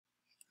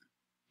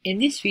In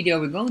this video,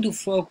 we're going to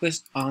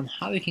focus on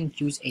how you can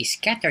use a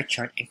scatter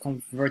chart and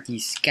convert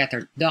these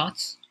scattered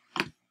dots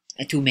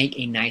to make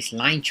a nice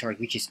line chart,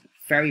 which is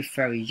very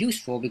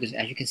useful because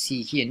as you can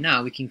see here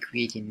now, we can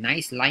create a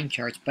nice line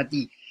chart, but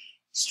the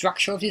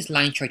structure of this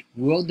line chart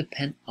will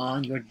depend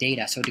on your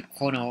data. So the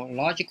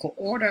chronological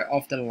order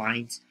of the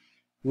lines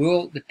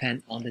will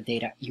depend on the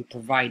data you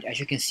provide. As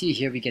you can see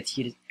here, we get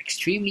here this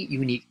extremely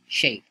unique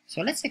shape.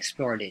 So let's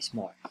explore this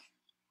more.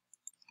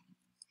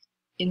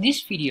 In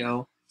this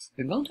video,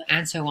 we're going to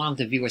answer one of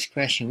the viewers'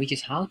 questions, which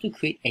is how to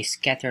create a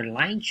scatter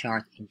line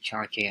chart in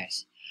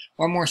Chart.js.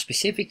 Or more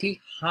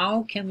specifically,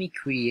 how can we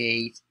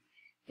create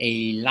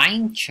a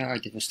line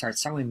chart that will start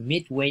somewhere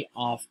midway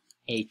of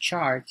a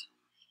chart,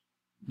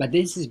 but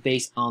this is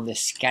based on the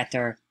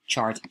scatter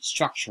chart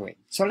structuring.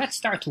 So let's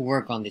start to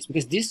work on this,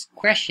 because this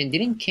question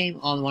didn't came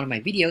on one of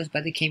my videos,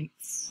 but it came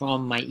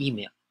from my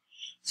email.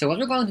 So what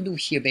we're going to do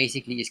here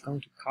basically is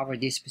going to cover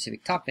this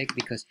specific topic,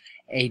 because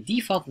a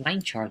default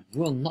line chart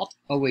will not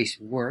always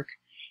work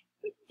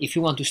if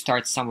you want to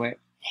start somewhere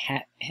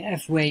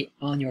halfway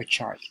on your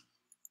chart.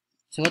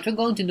 So what we're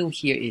going to do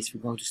here is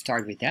we're going to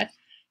start with that.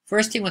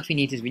 First thing what we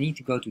need is we need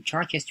to go to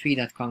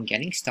chartjs3.com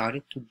getting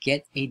started to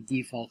get a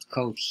default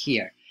code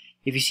here.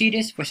 If you see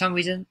this, for some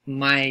reason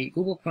my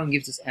Google Chrome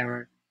gives this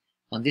error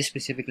on this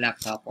specific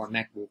laptop or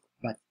MacBook,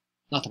 but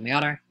not on my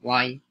other.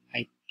 Why?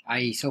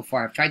 I so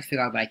far have tried to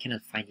figure out, but I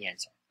cannot find the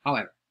answer.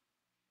 However,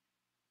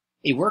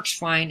 it works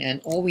fine,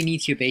 and all we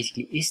need here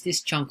basically is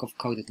this chunk of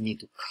code that we need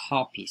to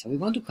copy. So we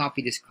want to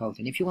copy this code,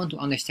 and if you want to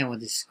understand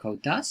what this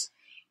code does,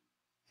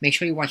 make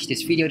sure you watch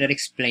this video that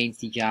explains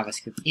the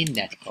JavaScript in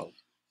that code.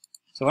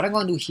 So what I'm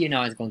going to do here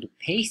now is going to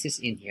paste this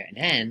in here, and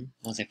then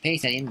once I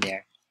paste that in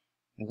there,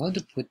 I'm going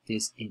to put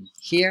this in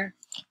here,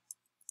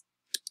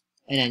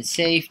 and then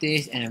save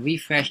this and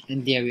refresh,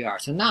 and there we are.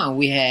 So now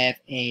we have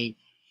a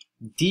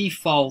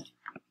default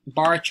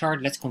bar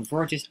chart. Let's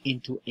convert this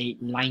into a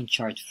line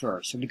chart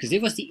first. So because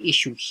it was the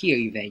issue here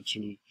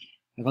eventually,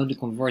 I'm going to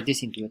convert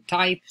this into a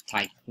type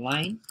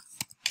line.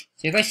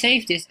 So if I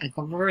save this and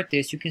convert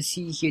this, you can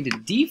see here the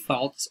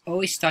default is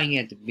always starting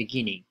at the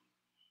beginning.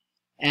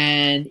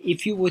 And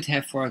if you would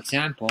have, for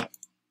example,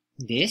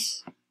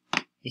 this,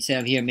 instead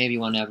of here maybe you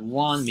want to have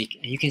one, and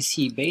you can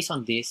see based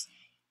on this,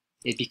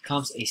 it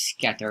becomes a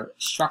scatter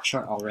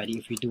structure already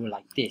if we do it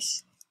like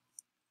this.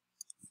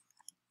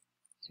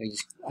 So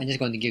I'm just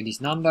going to give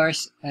these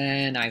numbers,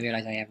 and I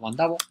realize I have one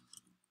double,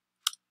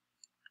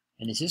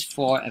 and this is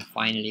 4, and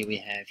finally we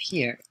have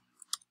here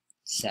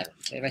 7.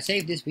 So if I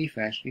save this,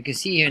 refresh, you can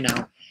see here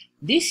now,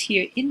 this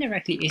here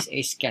indirectly is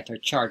a scatter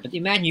chart, but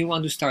imagine you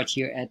want to start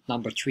here at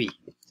number 3.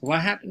 So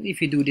what happens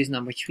if you do this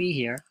number 3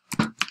 here,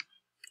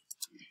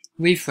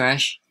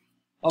 refresh?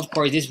 Of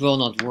course this will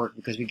not work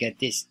because we get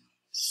this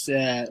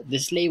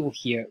this label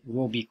here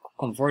will be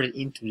converted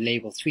into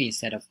label 3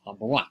 instead of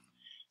number 1.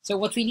 So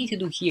what we need to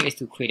do here is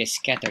to create a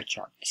scatter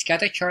chart. A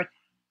scatter chart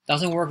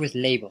doesn't work with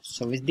labels.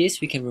 So with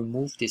this, we can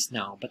remove this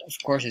now. But of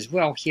course as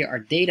well, here our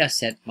data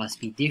set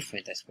must be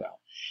different as well.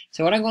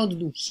 So what I'm going to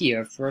do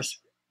here, first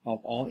of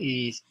all,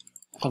 is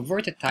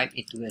convert the type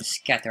into a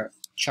scatter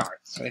chart.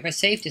 So if I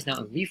save this now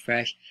and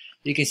refresh,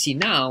 you can see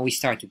now we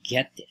start to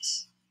get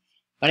this.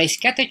 But a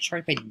scatter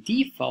chart by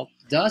default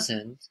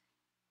doesn't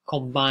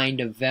combine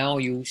the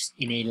values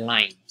in a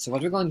line. So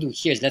what we're going to do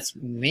here is let's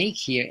make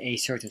here a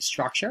certain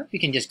structure. We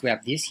can just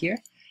grab this here,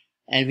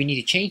 and we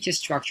need to change the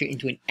structure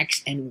into an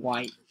X and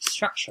Y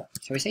structure.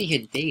 So we say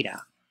here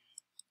data,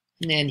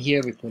 and then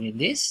here we put in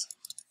this,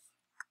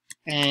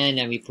 and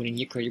then we put in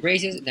here curly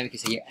braces, and then we can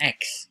say here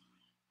X.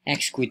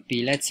 X could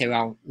be, let's say,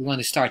 well, we want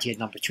to start here at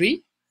number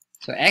 3.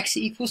 So X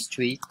equals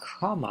 3,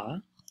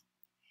 comma,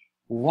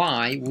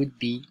 Y would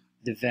be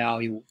the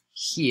value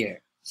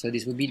here. So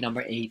this would be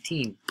number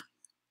 18.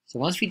 So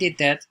once we did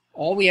that,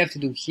 all we have to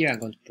do here, I'm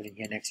going to put in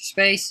here an extra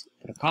space,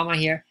 put a comma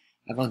here.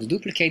 I'm going to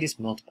duplicate this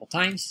multiple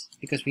times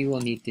because we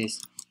will need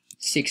this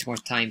 6 more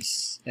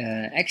times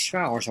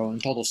extra, or so in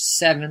total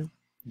 7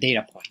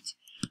 data points.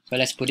 So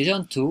let's put it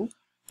on 2.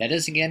 That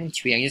is again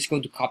 3. I'm just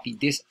going to copy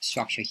this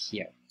structure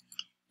here.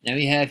 Now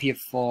we have here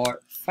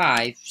 4,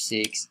 5,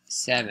 6,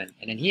 7,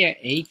 and then here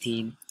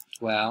 18,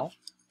 12,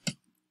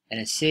 and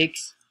then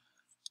 6,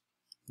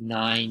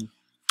 9,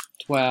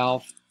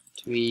 12,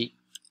 3,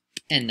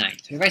 and 9.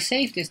 So if I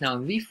save this now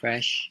and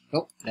refresh,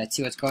 oh, let's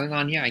see what's going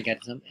on here. I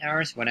get some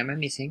errors. What am I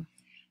missing?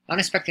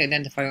 Unexpected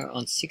identifier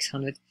on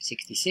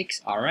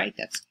 666. All right,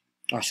 that's,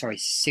 or sorry,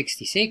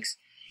 66,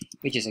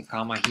 which is a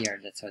comma here.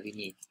 That's what we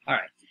need. All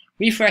right,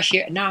 refresh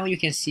here. Now you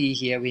can see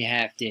here we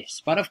have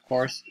this, but of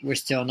course we're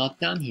still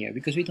not done here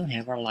because we don't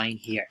have our line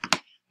here.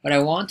 What I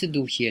want to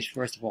do here is,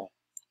 first of all,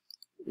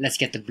 let's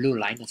get the blue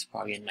line. That's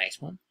probably a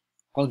nice one.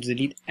 I'm going to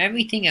delete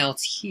everything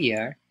else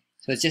here,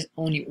 so it's just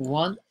only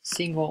one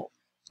single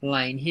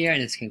line here,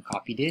 and it's can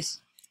copy this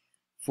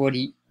for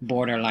the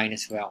border line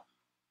as well.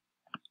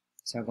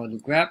 So I'm going to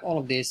grab all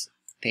of this,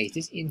 paste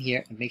this in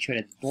here, and make sure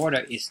that the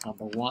border is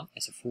number 1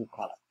 as a full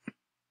color.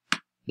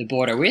 The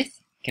border width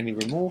can be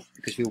removed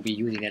because we will be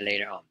using that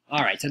later on.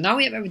 Alright, so now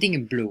we have everything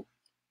in blue.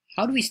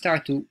 How do we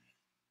start to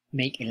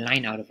make a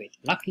line out of it.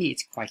 Luckily,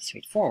 it's quite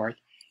straightforward.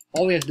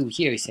 All we have to do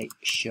here is say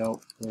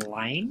show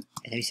line,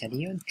 and then we set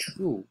here on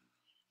true.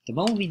 The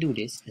moment we do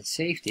this and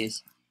save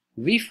this,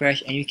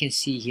 refresh, and you can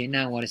see here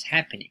now what is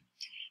happening.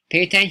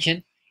 Pay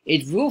attention,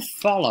 it will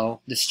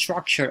follow the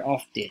structure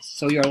of this.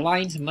 So your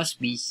lines must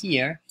be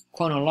here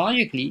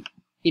chronologically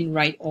in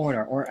right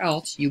order, or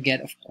else you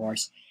get, of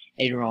course,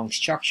 a wrong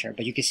structure.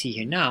 But you can see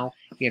here now,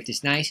 we have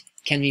this nice,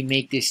 can we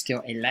make this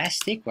still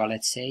elastic? Well,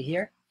 let's say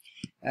here,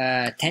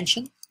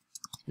 tension.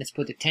 Let's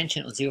put the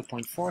tension on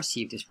 0.4,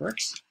 see if this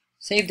works.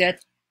 Save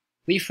that,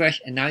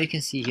 refresh, and now you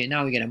can see here,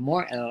 now we get a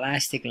more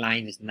elastic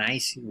line with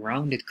nice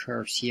rounded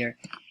curves here,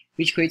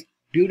 which create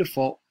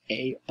beautiful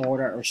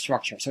order or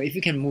structure. So if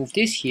you can move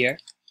this here,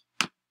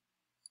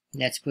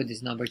 let's put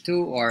this number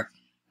 2, or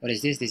what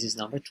is this? This is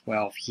number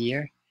 12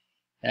 here.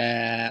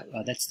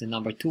 Well, that's the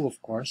number 2,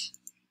 of course.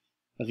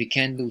 What we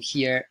can do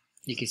here,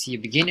 you can see you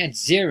begin at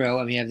 0,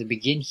 and we have to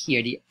begin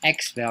here. The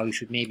x value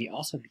should maybe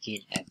also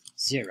begin at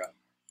 0.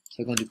 So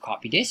we're going to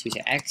copy this, we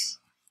say x,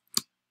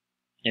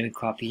 then we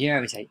copy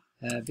here, we say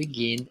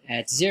begin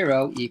at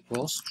 0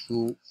 equals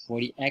true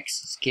for the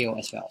x scale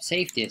as well.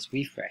 Save this,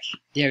 refresh.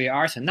 There we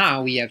are. So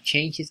now we have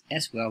changes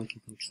as well. We can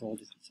control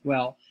this as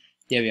well.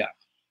 There we are.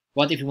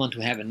 What if we want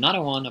to have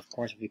another one? Of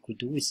course, what we could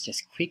do is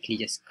just quickly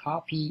just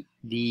copy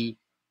the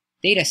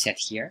data set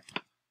here.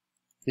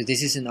 Because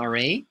this is an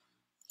array.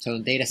 So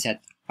dataset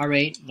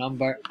array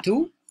number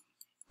 2,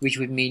 which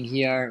would mean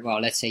here,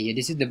 well, let's say here,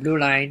 this is the blue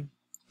line,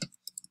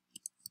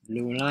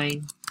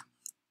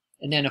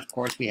 and then of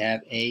course we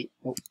have a,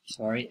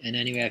 and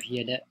then we have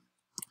here the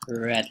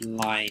red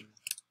line.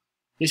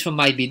 This one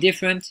might be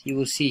different. You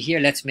will see here,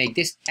 let's make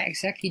this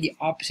exactly the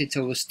opposite,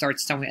 so we'll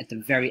start somewhere at the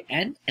very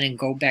end and then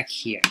go back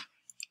here.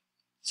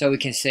 So we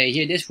can say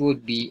here, this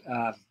would be,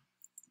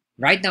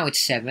 right now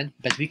it's 7,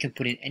 but we can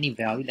put in any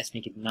value. Let's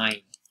make it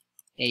 9,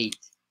 8,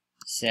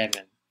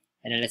 7.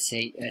 And then let's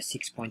say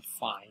 6.5.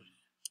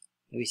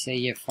 We say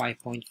here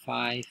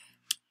 5.5.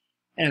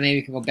 And then maybe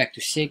we can go back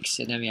to 6.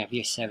 And then we have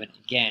here 7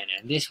 again.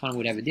 And this one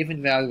would have a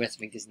different value. Let's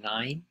make this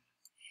 9.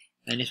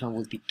 And this one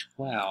would be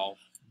 12.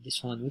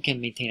 This one we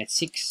can maintain at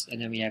 6. And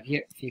then we have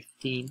here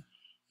 15.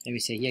 Then we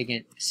say here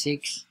again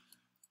 6,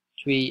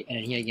 3. And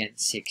then here again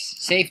 6.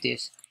 Save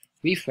this.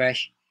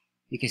 Refresh.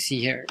 You can see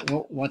here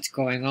what's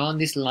going on.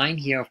 This line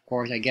here, of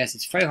course, I guess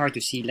it's very hard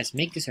to see. Let's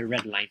make this a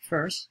red line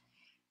first.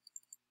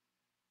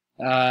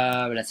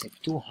 Let's say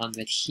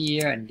 200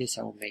 here, and this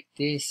I will make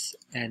this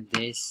and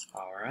this.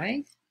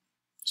 Alright.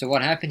 So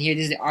what happened here,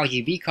 this is the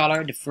RGB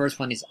color. The first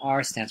one is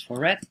R, stands for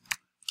red.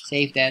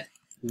 Save that,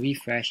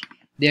 refresh.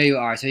 There you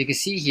are. So you can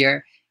see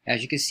here,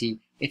 as you can see,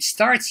 it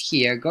starts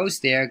here, goes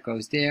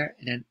there,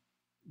 and then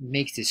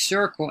makes this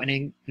circle and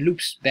then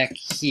loops back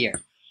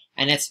here.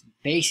 And that's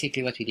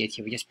basically what we did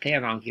here. We just play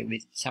around here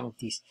with some of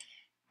these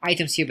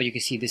items here, but you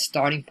can see the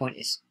starting point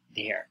is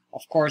there.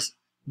 Of course,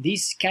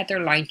 these scatter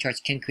line charts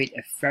can create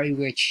a very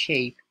weird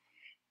shape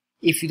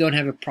if you don't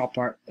have a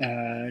proper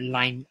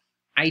line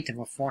item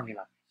or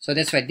formula. So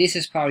that's why this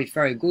is probably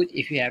very good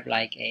if you have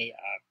like a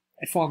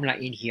formula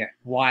in here,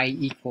 y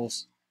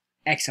equals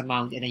x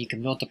amount, and then you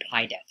can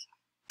multiply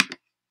that.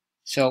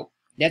 So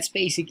that's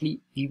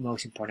basically the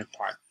most important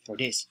part for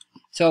this.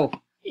 So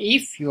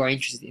if you are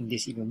interested in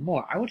this even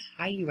more, I would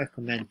highly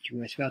recommend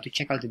you as well to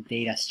check out the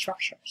data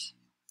structures.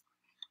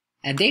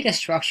 And data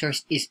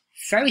structures is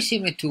very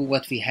similar to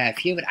what we have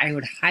here, but I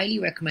would highly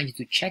recommend you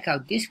to check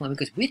out this one,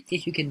 because with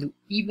this you can do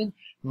even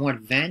more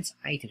advanced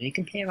items. You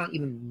can play around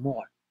even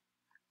more.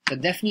 So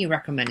definitely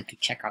recommend it to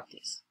check out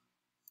this.